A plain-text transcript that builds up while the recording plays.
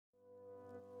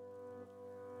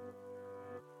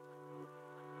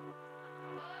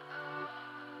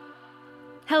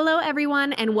Hello,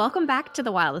 everyone, and welcome back to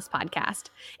the Wildest Podcast.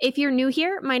 If you're new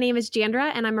here, my name is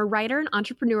Jandra, and I'm a writer and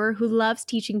entrepreneur who loves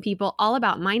teaching people all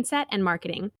about mindset and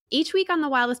marketing. Each week on the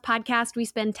Wildest Podcast, we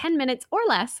spend 10 minutes or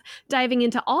less diving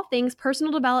into all things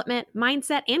personal development,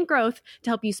 mindset, and growth to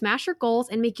help you smash your goals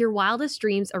and make your wildest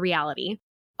dreams a reality.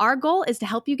 Our goal is to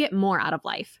help you get more out of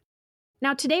life.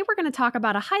 Now, today we're going to talk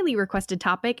about a highly requested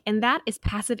topic, and that is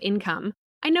passive income.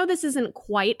 I know this isn't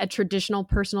quite a traditional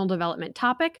personal development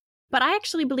topic, but I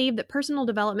actually believe that personal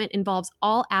development involves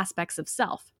all aspects of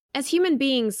self. As human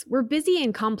beings, we're busy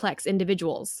and complex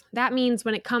individuals. That means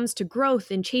when it comes to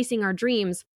growth and chasing our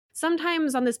dreams,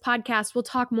 sometimes on this podcast, we'll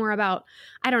talk more about,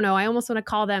 I almost want to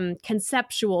call them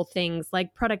conceptual things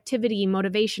like productivity,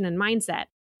 motivation, and mindset.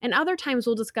 And other times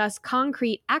we'll discuss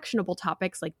concrete, actionable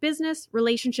topics like business,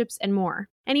 relationships, and more.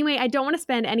 Anyway, I don't want to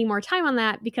spend any more time on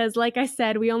that because, like I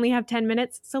said, we only have 10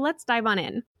 minutes, so let's dive on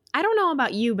in. I don't know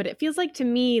about you, but it feels like to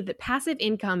me that passive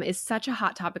income is such a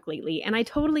hot topic lately, and I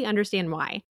totally understand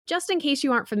why. Just in case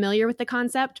you aren't familiar with the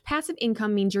concept, passive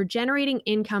income means you're generating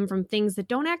income from things that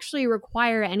don't actually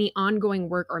require any ongoing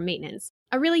work or maintenance.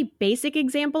 A really basic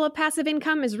example of passive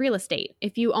income is real estate.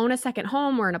 If you own a second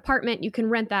home or an apartment, you can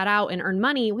rent that out and earn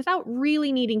money without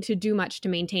really needing to do much to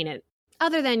maintain it.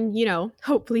 Other than,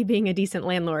 hopefully being a decent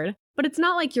landlord. But it's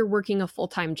not like you're working a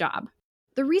full-time job.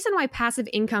 The reason why passive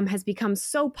income has become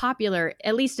so popular,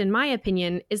 at least in my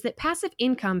opinion, is that passive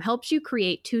income helps you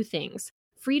create two things: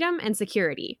 freedom and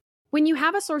security. When you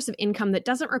have a source of income that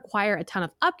doesn't require a ton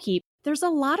of upkeep, there's a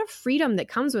lot of freedom that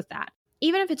comes with that.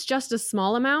 Even if it's just a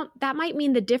small amount, that might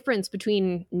mean the difference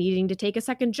between needing to take a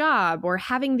second job or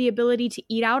having the ability to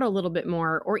eat out a little bit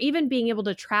more or even being able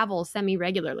to travel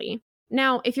semi-regularly.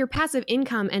 Now, if your passive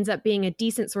income ends up being a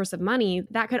decent source of money,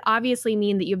 that could obviously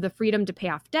mean that you have the freedom to pay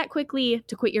off debt quickly,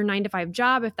 to quit your 9-to-5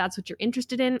 job if that's what you're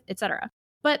interested in, etc.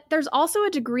 But there's also a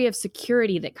degree of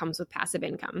security that comes with passive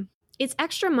income. It's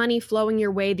extra money flowing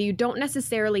your way that you don't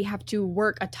necessarily have to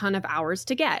work a ton of hours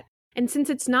to get. And since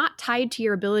it's not tied to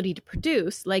your ability to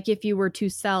produce, like if you were to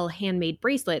sell handmade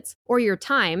bracelets, or your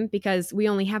time, because we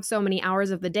only have so many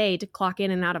hours of the day to clock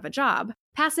in and out of a job,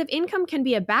 passive income can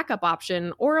be a backup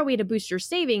option or a way to boost your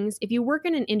savings if you work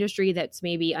in an industry that's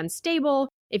maybe unstable,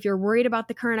 if you're worried about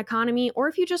the current economy, or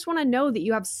if you just want to know that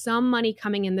you have some money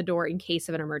coming in the door in case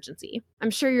of an emergency.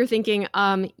 I'm sure you're thinking,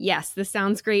 yes, this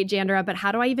sounds great, Jandra, but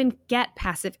how do I even get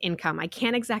passive income? I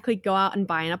can't exactly go out and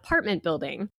buy an apartment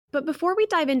building. But before we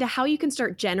dive into how you can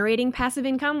start generating passive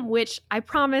income, which I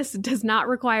promise does not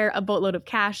require a boatload of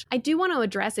cash, I do want to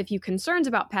address a few concerns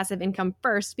about passive income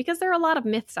first because there are a lot of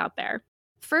myths out there.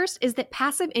 First is that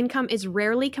passive income is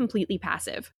rarely completely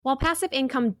passive. While passive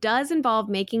income does involve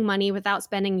making money without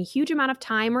spending a huge amount of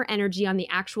time or energy on the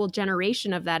actual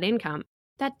generation of that income,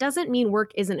 that doesn't mean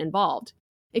work isn't involved.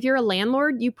 If you're a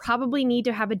landlord, you probably need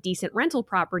to have a decent rental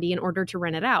property in order to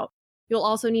rent it out. You'll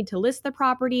also need to list the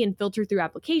property and filter through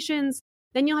applications.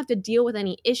 Then you'll have to deal with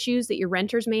any issues that your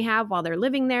renters may have while they're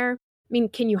living there.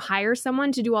 Can you hire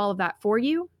someone to do all of that for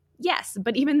you? Yes,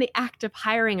 but even the act of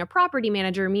hiring a property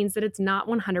manager means that it's not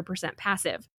 100%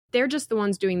 passive. They're just the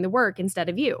ones doing the work instead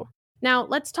of you. Now,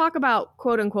 let's talk about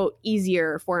quote-unquote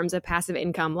easier forms of passive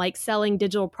income like selling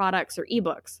digital products or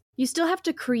ebooks. You still have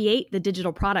to create the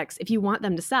digital products if you want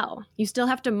them to sell. You still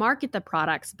have to market the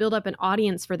products, build up an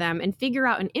audience for them, and figure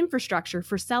out an infrastructure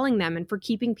for selling them and for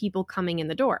keeping people coming in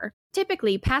the door.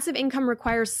 Typically, passive income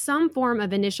requires some form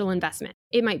of initial investment.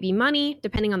 It might be money,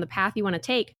 depending on the path you want to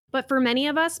take, but for many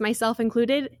of us, myself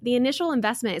included, the initial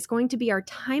investment is going to be our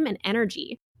time and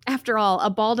energy. After all,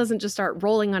 a ball doesn't just start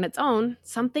rolling on its own,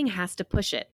 something has to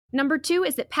push it. Number 2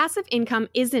 is that passive income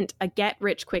isn't a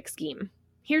get-rich-quick scheme.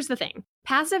 Here's the thing.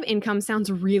 Passive income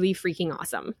sounds really freaking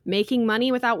awesome. Making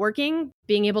money without working,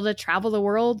 being able to travel the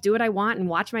world, do what I want, and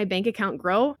watch my bank account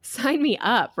grow? Sign me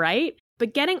up, right?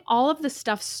 But getting all of this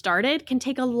stuff started can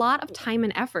take a lot of time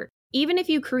and effort. Even if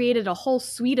you created a whole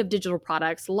suite of digital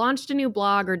products, launched a new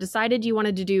blog, or decided you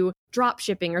wanted to do drop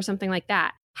shipping or something like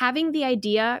that, having the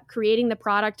idea, creating the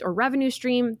product or revenue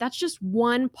stream, that's just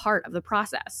one part of the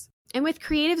process. And with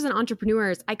creatives and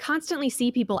entrepreneurs, I constantly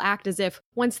see people act as if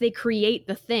once they create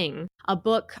the thing, a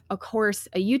book, a course,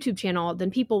 a YouTube channel, then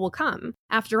people will come.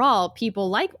 After all, people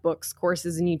like books,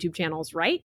 courses, and YouTube channels,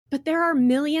 right? But there are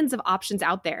millions of options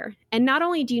out there. And not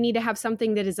only do you need to have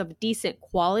something that is of decent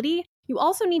quality, you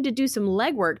also need to do some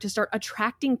legwork to start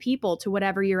attracting people to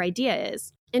whatever your idea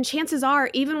is. And chances are,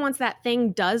 even once that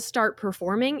thing does start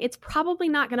performing, it's probably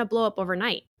not going to blow up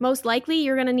overnight. Most likely,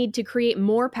 you're going to need to create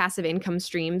more passive income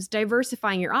streams,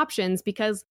 diversifying your options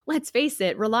because, let's face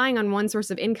it, relying on one source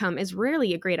of income is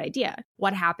rarely a great idea.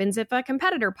 What happens if a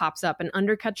competitor pops up and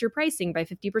undercuts your pricing by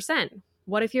 50%?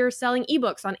 What if you're selling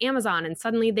ebooks on Amazon and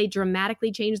suddenly they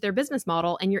dramatically change their business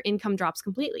model and your income drops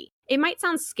completely? It might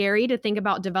sound scary to think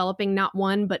about developing not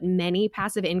one, but many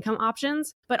passive income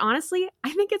options, but honestly,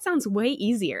 I think it sounds way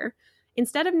easier.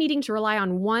 Instead of needing to rely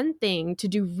on one thing to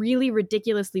do really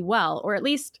ridiculously well, or at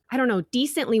least,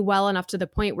 decently well enough to the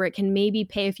point where it can maybe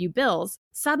pay a few bills,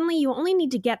 suddenly you only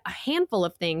need to get a handful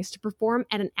of things to perform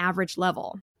at an average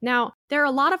level. Now, there are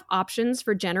a lot of options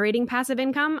for generating passive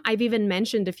income. I've even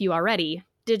mentioned a few already.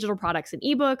 Digital products and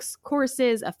ebooks,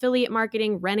 courses, affiliate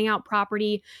marketing, renting out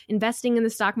property, investing in the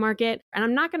stock market. And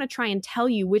I'm not going to try and tell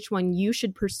you which one you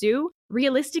should pursue.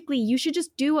 Realistically, you should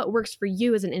just do what works for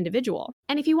you as an individual.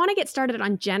 And if you want to get started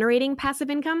on generating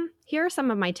passive income, here are some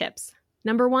of my tips.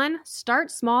 Number 1, start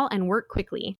small and work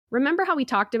quickly. Remember how we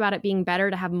talked about it being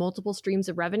better to have multiple streams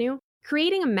of revenue?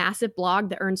 Creating a massive blog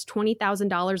that earns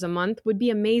 $20,000 a month would be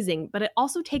amazing, but it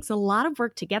also takes a lot of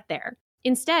work to get there.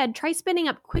 Instead, try spinning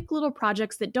up quick little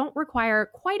projects that don't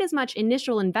require quite as much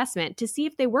initial investment to see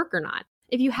if they work or not.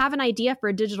 If you have an idea for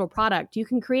a digital product, you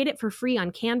can create it for free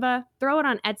on Canva, throw it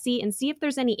on Etsy, and see if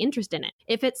there's any interest in it.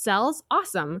 If it sells,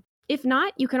 awesome. If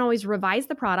not, you can always revise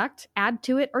the product, add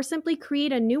to it, or simply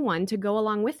create a new one to go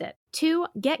along with it. 2,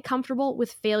 get comfortable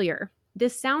with failure.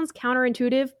 This sounds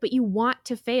counterintuitive, but you want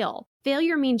to fail.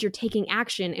 Failure means you're taking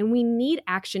action, and we need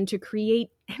action to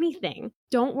create anything.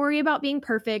 Don't worry about being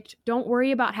perfect. Don't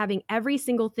worry about having every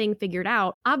single thing figured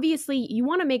out. Obviously, you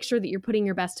want to make sure that you're putting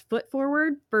your best foot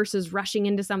forward versus rushing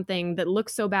into something that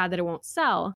looks so bad that it won't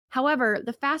sell. However,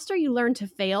 the faster you learn to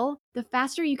fail, the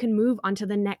faster you can move on to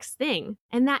the next thing.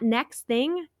 And that next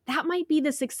thing, that might be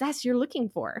the success you're looking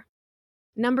for.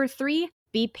 Number 3,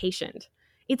 be patient.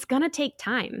 It's gonna take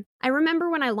time. I remember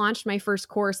when I launched my first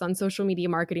course on social media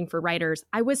marketing for writers,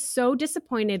 I was so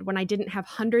disappointed when I didn't have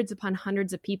hundreds upon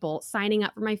hundreds of people signing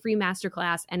up for my free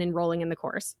masterclass and enrolling in the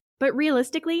course. But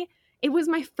realistically, it was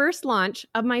my first launch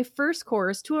of my first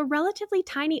course to a relatively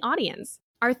tiny audience.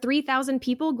 Are 3,000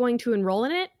 people going to enroll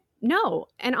in it? No.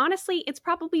 And honestly, it's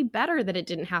probably better that it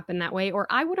didn't happen that way, or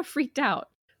I would have freaked out.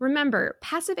 Remember,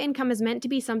 passive income is meant to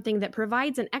be something that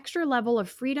provides an extra level of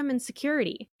freedom and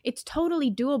security. It's totally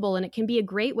doable, and it can be a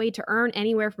great way to earn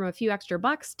anywhere from a few extra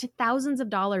bucks to thousands of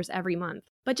dollars every month.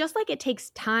 But just like it takes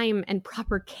time and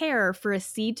proper care for a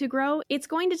seed to grow, it's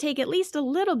going to take at least a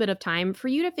little bit of time for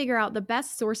you to figure out the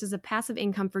best sources of passive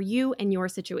income for you and your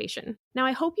situation. Now,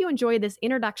 I hope you enjoyed this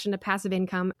introduction to passive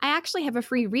income. I actually have a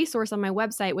free resource on my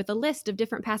website with a list of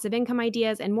different passive income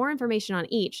ideas and more information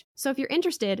on each. So if you're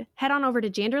interested, head on over to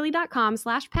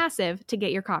janderly.com/passive to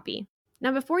get your copy.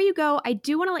 Now, before you go, I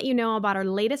do want to let you know about our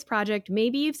latest project.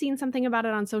 Maybe you've seen something about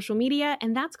it on social media,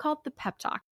 and that's called the Pep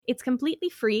Talk. It's completely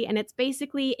free, and it's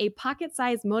basically a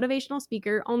pocket-sized motivational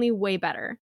speaker, only way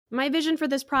better. My vision for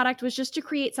this product was just to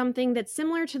create something that's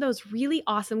similar to those really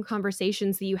awesome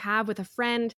conversations that you have with a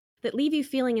friend that leave you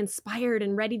feeling inspired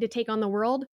and ready to take on the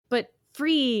world, but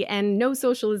free and no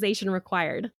socialization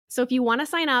required. So if you want to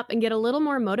sign up and get a little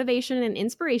more motivation and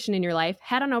inspiration in your life,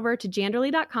 head on over to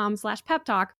janderly.com/pep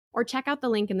talk or check out the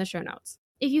link in the show notes.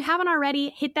 If you haven't already,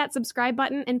 hit that subscribe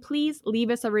button and please leave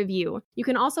us a review. You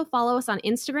can also follow us on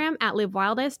Instagram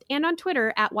 @LiveWildest and on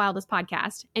Twitter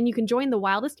 @WildestPodcast. And you can join the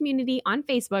Wildest community on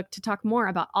Facebook to talk more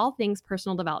about all things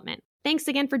personal development. Thanks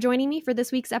again for joining me for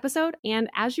this week's episode. And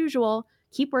as usual,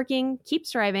 keep working, keep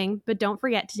striving, but don't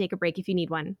forget to take a break if you need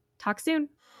one. Talk soon.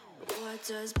 What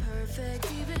does perfect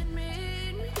even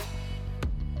mean?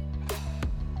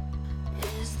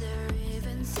 Is there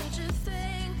even such a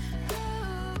thing?